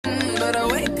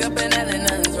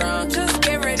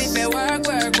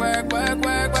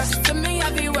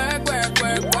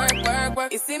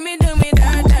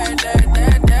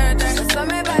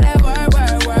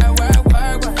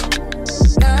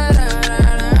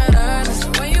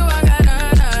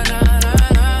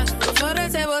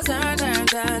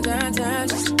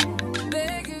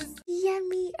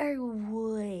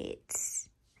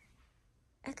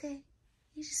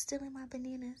my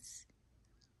bananas.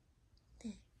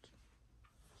 Look.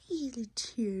 Little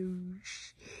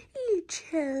toes. Little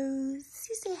toes.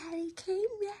 You say hi to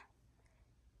camera.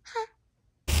 Huh?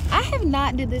 I have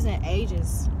not did this in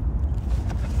ages.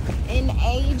 In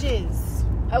ages.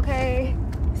 Okay.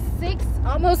 6,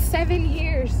 almost 7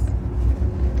 years.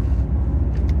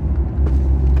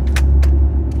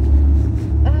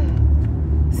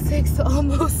 6,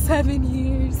 almost 7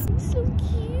 years. So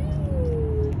cute.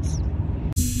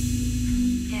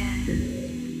 Yeah.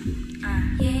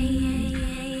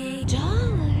 $1.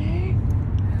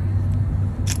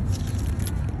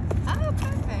 Oh,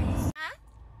 perfect. Huh?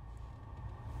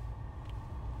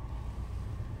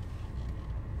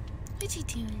 What you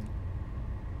doing?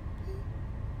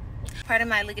 Part of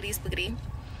my lickety splickety.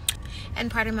 And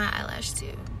part of my eyelash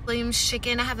too. Williams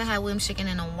chicken. I haven't had Williams chicken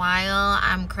in a while.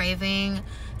 I'm craving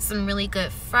some really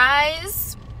good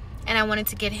fries. And I wanted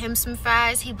to get him some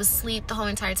fries. He was asleep the whole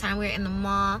entire time we were in the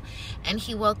mall. And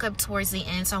he woke up towards the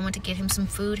end. So I went to get him some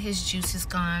food. His juice is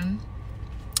gone.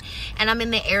 And I'm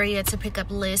in the area to pick up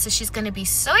Liz. So she's going to be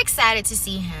so excited to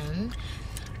see him.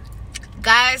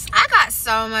 Guys, I got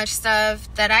so much stuff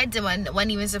that I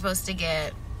wasn't even supposed to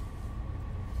get.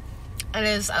 It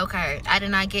is okay. I did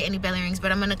not get any belly rings,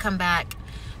 but I'm gonna come back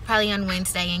probably on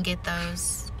Wednesday and get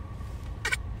those.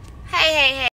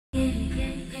 Hey.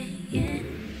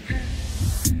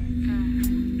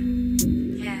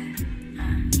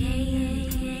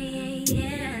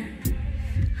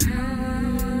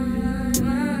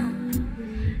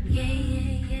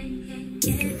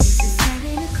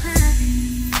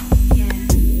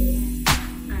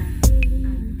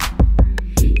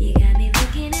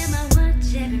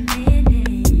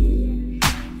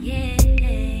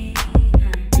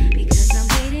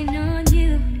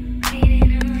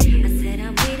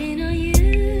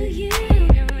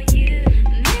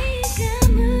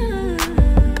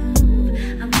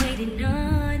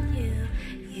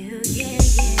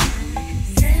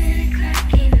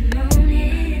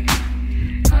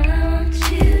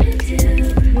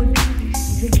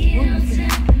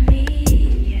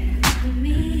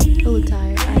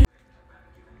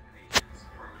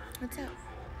 What's up?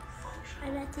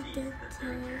 I'm at the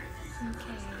doctor.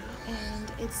 Okay,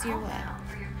 and it's your what?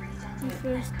 The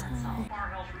first time.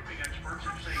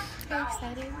 Are you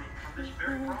excited?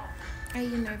 Are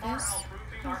you nervous?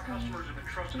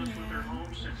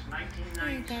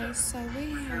 Alright guys, so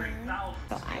we're here.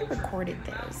 So I recorded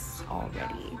this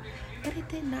already, but it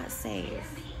did not save.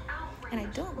 And I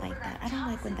don't like that. I don't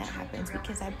like when that happens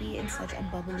because I be in such a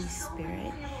bubbly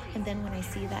spirit. And then when I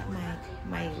see that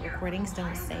my recordings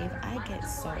don't save, I get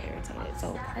so irritated.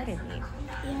 So pardon me.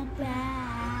 You're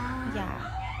bad. Yeah.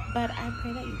 But I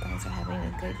pray that you guys are having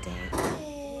a good day.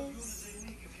 Liz,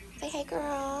 say hey,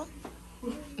 girl.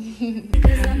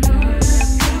 Because I'm all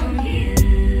up on you.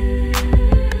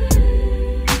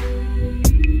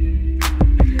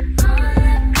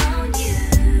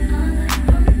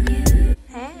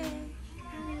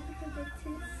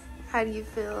 How do you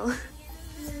feel?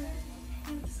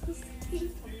 I'm so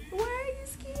scared. Why are you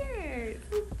scared?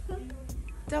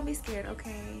 Don't be scared,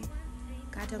 okay?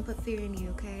 God don't put fear in you,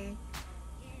 okay?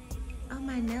 Oh,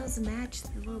 my nails match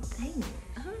the little thing.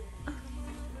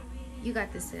 You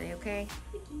got this today, okay?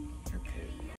 Okay.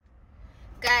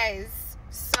 Guys,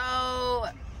 so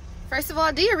first of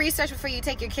all, do your research before you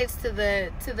take your kids to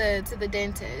the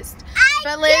dentist.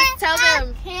 But Liz, tell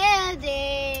them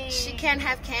candy. She can't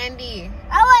have candy.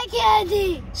 I like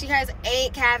candy. She has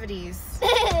 8 cavities.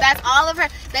 That's all of her.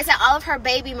 They said all of her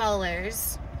baby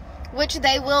molars, which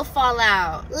they will fall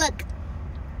out. Look.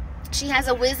 She has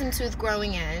a wisdom tooth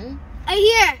growing in.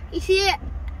 Here. You see it?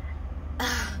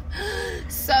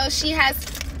 So she has.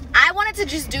 I wanted to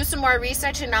just do some more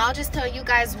research, and I'll just tell you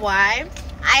guys why.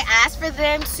 I asked for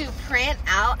them to print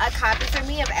out a copy for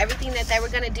me of everything that they were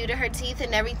going to do to her teeth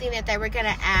and everything that they were going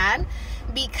to add,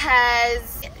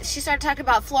 because she started talking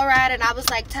about fluoride, and I was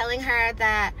like telling her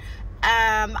that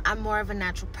I'm more of a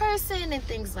natural person and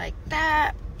things like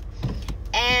that.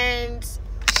 And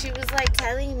she was like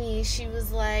telling me, she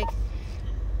was like,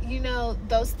 you know,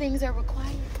 those things are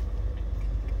required.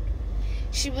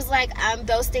 She was like,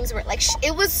 those things were like,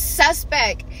 it was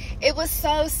suspect. It was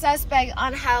so suspect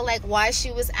on how, like, why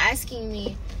she was asking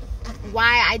me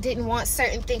why I didn't want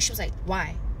certain things. She was like,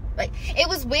 why? Like, it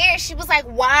was weird. She was like,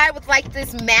 why, with like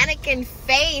this mannequin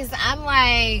face? I'm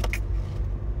like,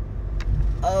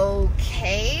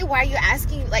 okay, why are you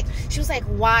asking? Like, she was like,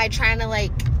 why? Trying to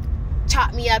like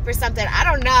chop me up or something. I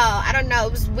don't know.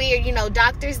 It was weird. You know,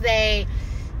 doctors, they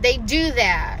do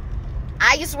that.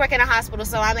 I used to work in a hospital,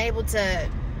 so I'm able to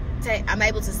I'm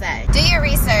able to say. Do your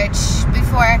research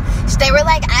before. They were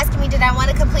like asking me, did I want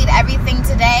to complete everything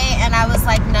today? And I was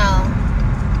like, no.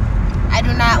 I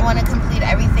do not want to complete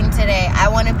everything today. I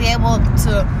want to be able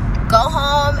to go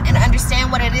home and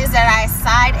understand what it is that I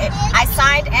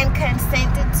signed and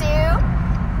consented to,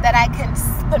 that I can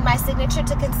put my signature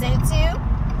to consent to,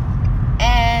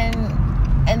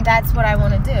 and that's what I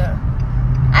want to do.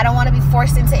 I don't want to be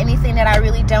forced into anything that I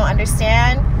really don't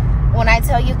understand. When I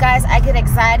tell you guys, I get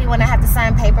anxiety when I have to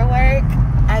sign paperwork.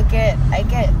 I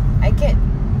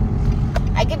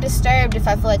get disturbed if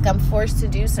I feel like I'm forced to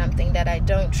do something that I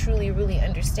don't truly really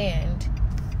understand.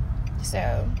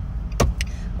 So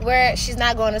she's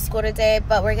not going to school today,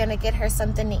 but we're gonna get her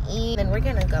something to eat and we're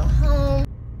gonna go home.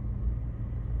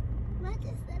 No,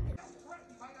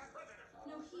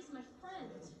 he's my friend.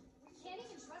 We can't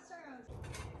even trust our own.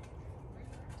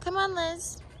 Come on,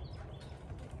 Liz.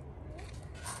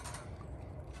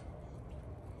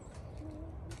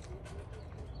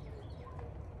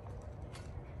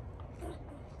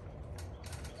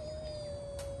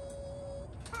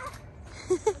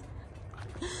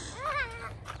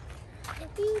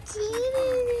 You did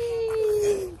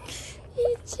it!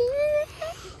 You did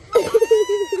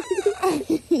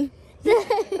it!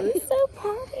 I'm so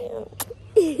proud of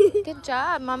you. Good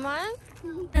job, Mama.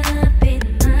 Up in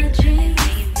my dreams,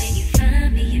 when you find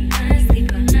me in my sleep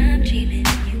while I'm dreaming,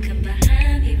 you come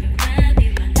behind me, remind me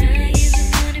while I am the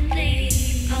one to play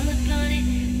all upon it.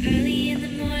 Early in the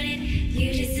morning, you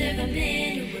deserve a man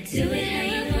who will do it how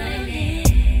you want it.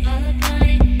 All upon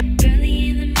it. Early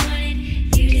in the morning,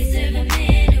 you deserve a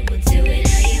man who will do it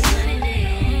how you want it.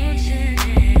 I want you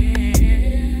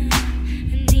now,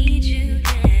 I need you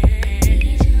now.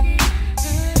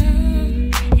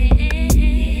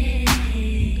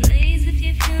 Ladies, if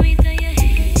you feel me, throw your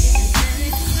hands.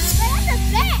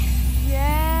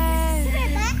 Yes.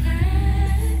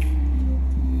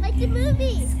 Like the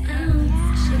movies.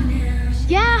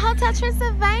 Yeah, Hotel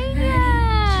Transylvania.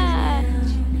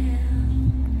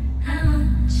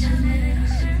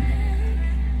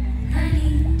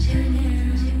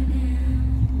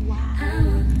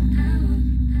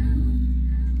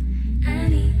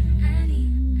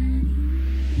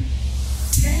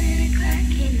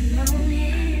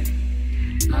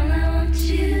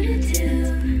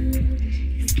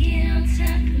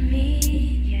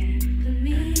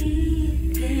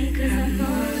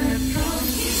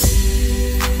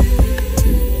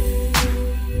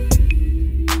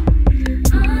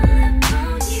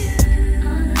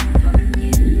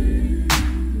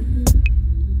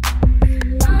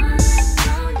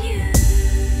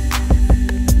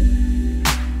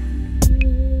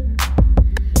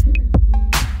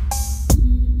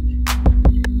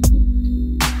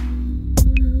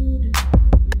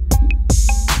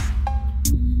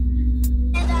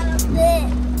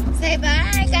 Say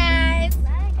bye, guys.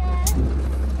 Bye, guys.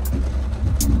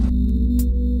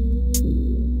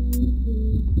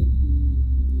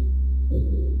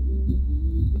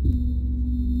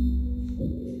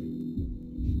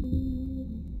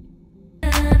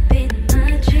 Up in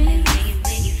my dreams,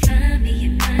 when you find me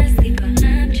in my sleep while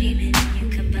I'm dreaming, you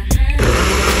come behind me. I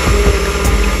am the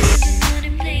one to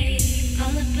play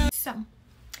all upon. So,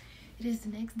 it is the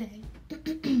next day.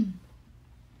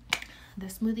 The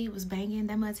smoothie was banging.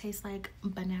 That must taste like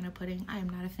banana pudding. I am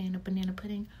not a fan of banana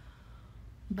pudding,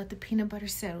 but the peanut butter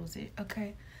settles it,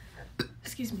 okay?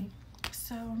 Excuse me.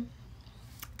 So,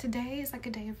 today is like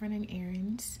a day of running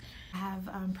errands. I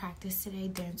have practice today,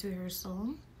 dance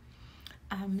rehearsal.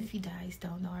 If you guys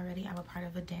don't know already, I'm a part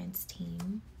of a dance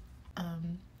team.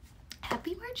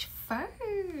 Happy March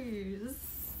 1st.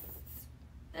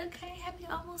 Okay, happy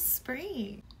almost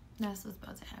spring. That's what's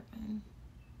about to happen.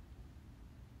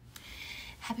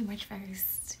 Happy March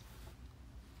 1st.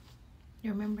 You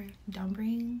remember, don't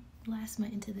bring last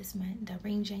month into this month. Don't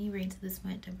bring January into this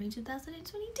month. Don't bring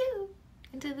 2022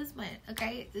 into this month,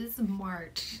 okay? This is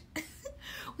March.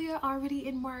 We are already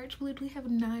in March. We literally have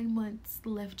 9 months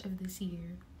left of this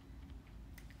year.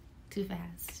 Too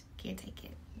fast. Can't take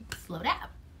it. Slow down.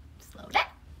 Slow down.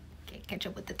 Can't catch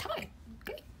up with the time,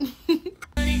 okay?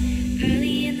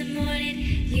 Early in the morning,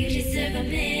 you deserve a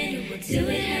man who will do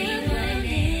it how you want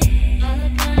it. All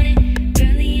upon it.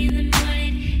 Early in the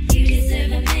morning, you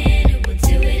deserve a man who will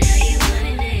do it how you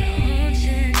want it. I want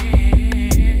you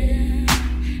now,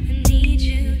 I need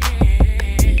you now.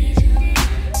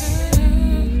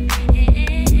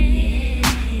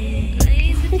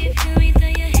 Ladies, if you feel me, throw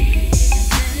your hands.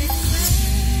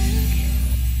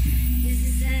 This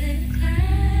is 7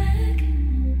 o'clock.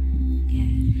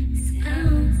 Yeah.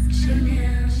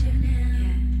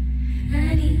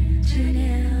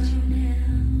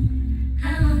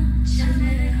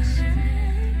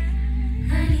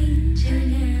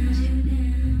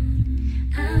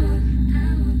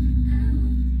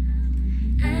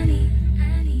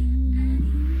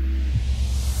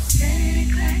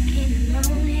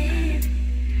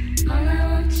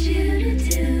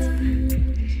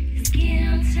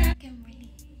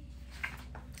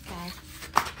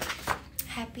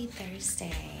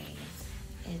 Okay,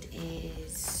 it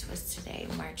is, what's today,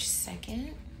 March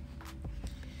 2nd?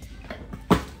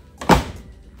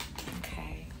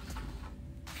 Okay,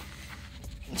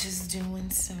 just doing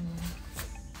some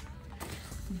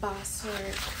boss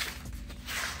work,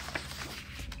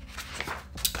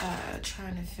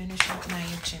 trying to finish up my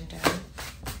agenda.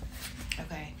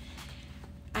 Okay,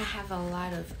 I have a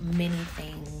lot of many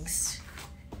things,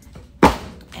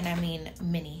 and I mean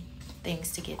many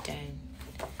things to get done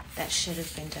that should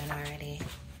have been done already.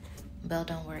 Bell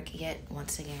don't work yet,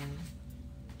 once again.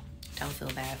 Don't feel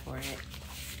bad for it.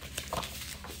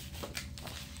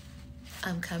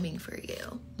 I'm coming for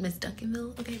you, Miss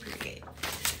Duncanville. Okay, period.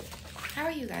 How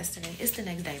are you guys today? It's the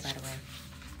next day, by the way.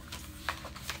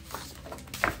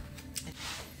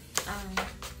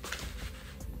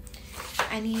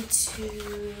 I need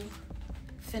to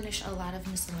finish a lot of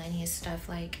miscellaneous stuff,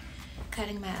 like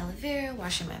cutting my aloe vera,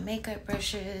 washing my makeup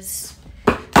brushes.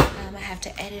 I have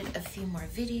to edit a few more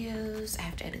videos. I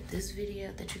have to edit this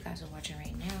video that you guys are watching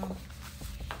right now.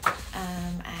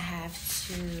 I have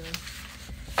to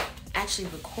actually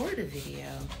record a video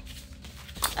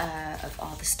of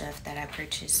all the stuff that I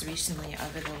purchased recently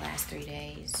over the last 3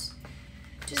 days.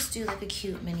 Just do like a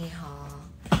cute mini haul.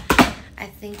 I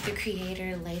think the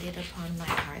creator laid it upon my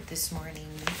heart this morning.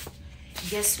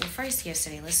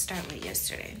 Yesterday. Let's start with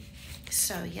yesterday.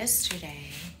 So yesterday,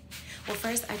 well,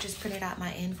 first I just printed out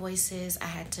my invoices. I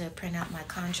had to print out my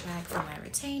contract for my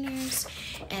retainers,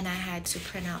 and I had to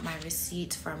print out my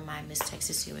receipts from my Miss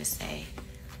Texas USA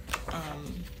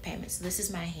payments. So this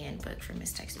is my handbook for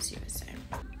Miss Texas USA.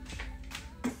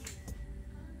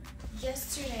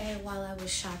 Yesterday, while I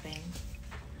was shopping,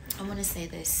 I want to say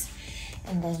this,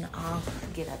 and then I'll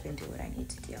get up and do what I need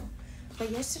to do. But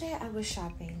yesterday I was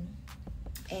shopping,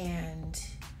 and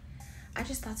I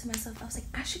just thought to myself, I was like,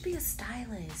 I should be a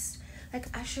stylist.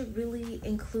 Like, I should really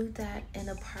include that in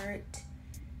a part.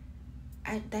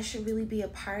 That should really be a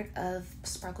part of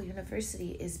Sparkle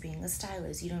University, is being a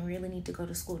stylist. You don't really need to go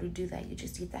to school to do that. You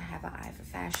just need to have an eye for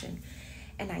fashion.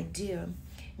 And I do.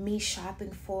 Me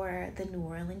shopping for the New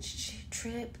Orleans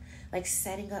trip, like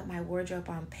setting up my wardrobe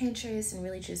on Pinterest and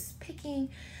really just picking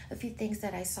a few things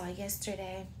that I saw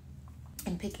yesterday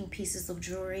and picking pieces of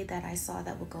jewelry that I saw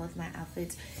that would go with my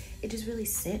outfits. It just really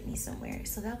sent me somewhere.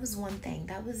 So that was one thing.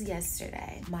 That was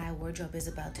yesterday. My wardrobe is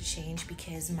about to change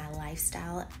because my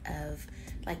lifestyle of,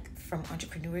 like, from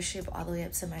entrepreneurship all the way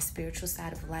up to my spiritual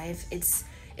side of life, it's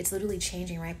literally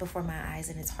changing right before my eyes,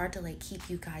 and it's hard to like keep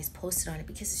you guys posted on it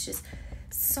because it's just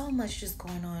so much just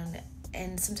going on.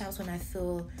 And sometimes when I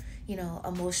feel, you know,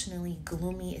 emotionally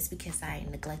gloomy, it's because I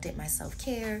neglected my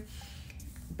self-care.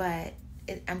 But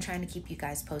I'm trying to keep you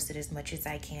guys posted as much as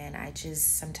I can. I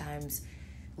just sometimes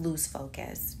lose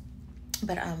focus.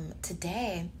 But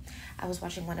today I was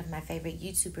watching one of my favorite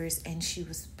YouTubers, and she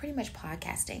was pretty much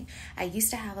podcasting. I used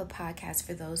to have a podcast,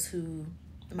 for those who,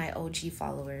 my OG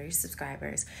followers,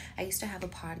 subscribers. I used to have a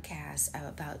podcast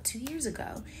about 2 years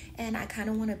ago, and I kind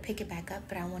of want to pick it back up,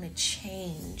 but I want to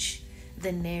change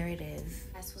the narrative.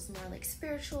 This was more like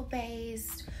spiritual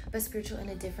based, but spiritual in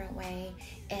a different way,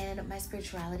 and my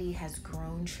spirituality has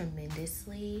grown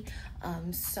tremendously,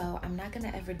 so I'm not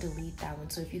gonna ever delete that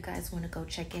one. So if you guys want to go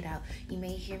check it out, you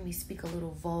may hear me speak a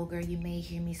little vulgar, you may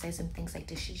hear me say some things like,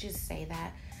 did she just say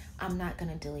that? I'm not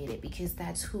gonna delete it because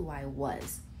that's who I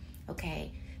was.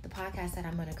 Okay, the podcast that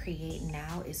I'm going to create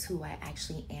now is who I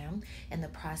actually am, and the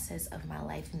process of my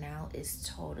life now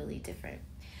is totally different.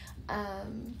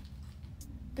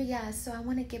 But yeah, so I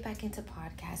want to get back into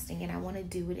podcasting, and I want to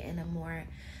do it in a more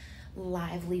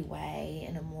lively way,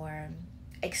 in a more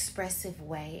expressive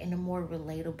way, in a more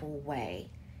relatable way.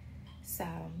 So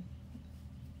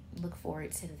look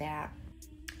forward to that.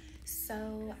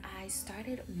 So I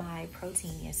started my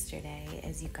protein yesterday,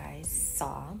 as you guys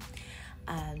saw.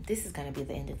 This is going to be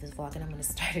the end of this vlog, and I'm going to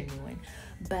start a new one.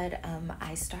 But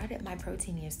I started my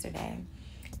protein yesterday,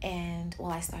 and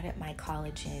well, I started my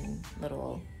collagen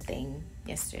little thing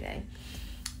yesterday,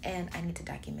 and I need to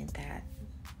document that.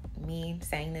 Me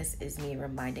saying this is me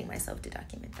reminding myself to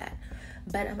document that.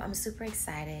 But I'm super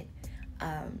excited.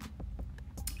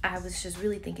 I was just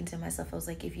really thinking to myself, I was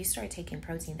like, if you start taking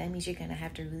protein, that means you're going to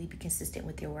have to really be consistent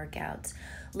with your workouts.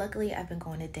 Luckily, I've been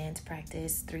going to dance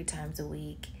practice 3 times a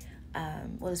week.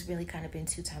 Well, it's really kind of been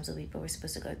 2 times a week, but we're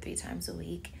supposed to go 3 times a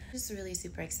week. I'm just really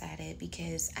super excited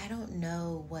because I don't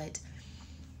know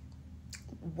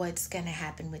what's going to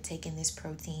happen with taking this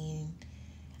protein.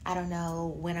 I don't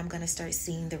know when I'm going to start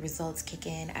seeing the results kick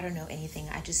in. I don't know anything.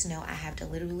 I just know I have to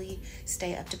literally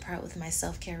stay up to par with my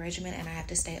self-care regimen, and I have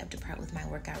to stay up to par with my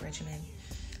workout regimen.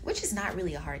 which is not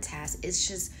really a hard task. It's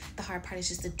just, the hard part is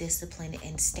just the discipline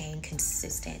and staying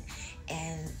consistent.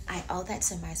 And I owe that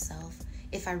to myself.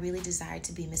 If I really desire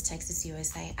to be Miss Texas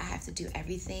USA, I have to do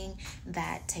everything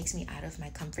that takes me out of my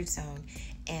comfort zone.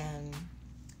 And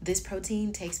this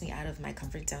protein takes me out of my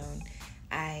comfort zone.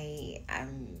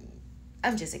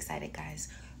 I'm just excited, guys.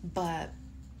 But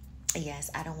yes,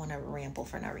 I don't want to ramble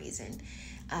for no reason.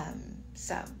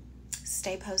 So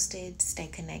stay posted, stay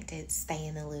connected, stay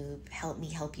in the loop. Help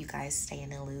me help you guys stay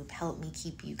in the loop. Help me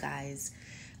keep you guys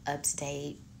up to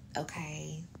date.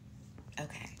 Okay.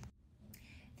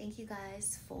 Thank you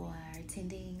guys for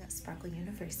attending Sparkle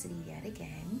University yet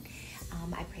again.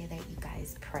 I pray that you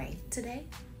guys pray today.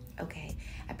 Okay,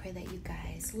 I pray that you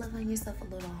guys love on yourself a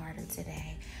little harder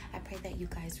today. I pray that you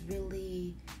guys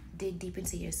really dig deep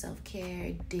into your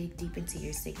self-care, dig deep into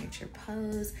your signature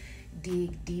pose,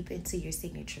 dig deep into your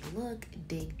signature look,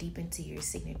 dig deep into your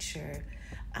signature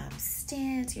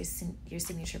stance, your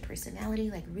signature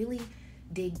personality. Like, really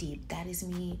dig deep. That is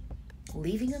me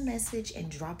leaving a message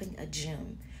and dropping a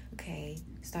gem. Okay,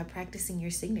 start practicing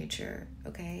your signature.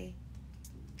 Okay,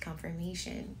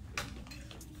 confirmation.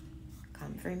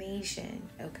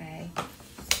 Okay,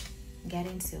 get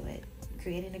into it.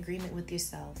 Create an agreement with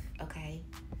yourself. Okay,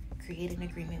 create an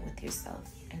agreement with yourself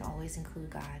and always include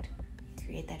God.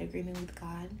 Create that agreement with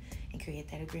God and create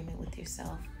that agreement with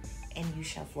yourself, and you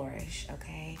shall flourish.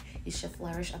 Okay, you shall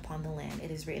flourish upon the land.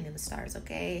 It is written in the stars.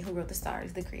 Okay, who wrote the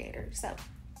stars? The Creator. So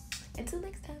until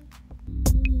next time.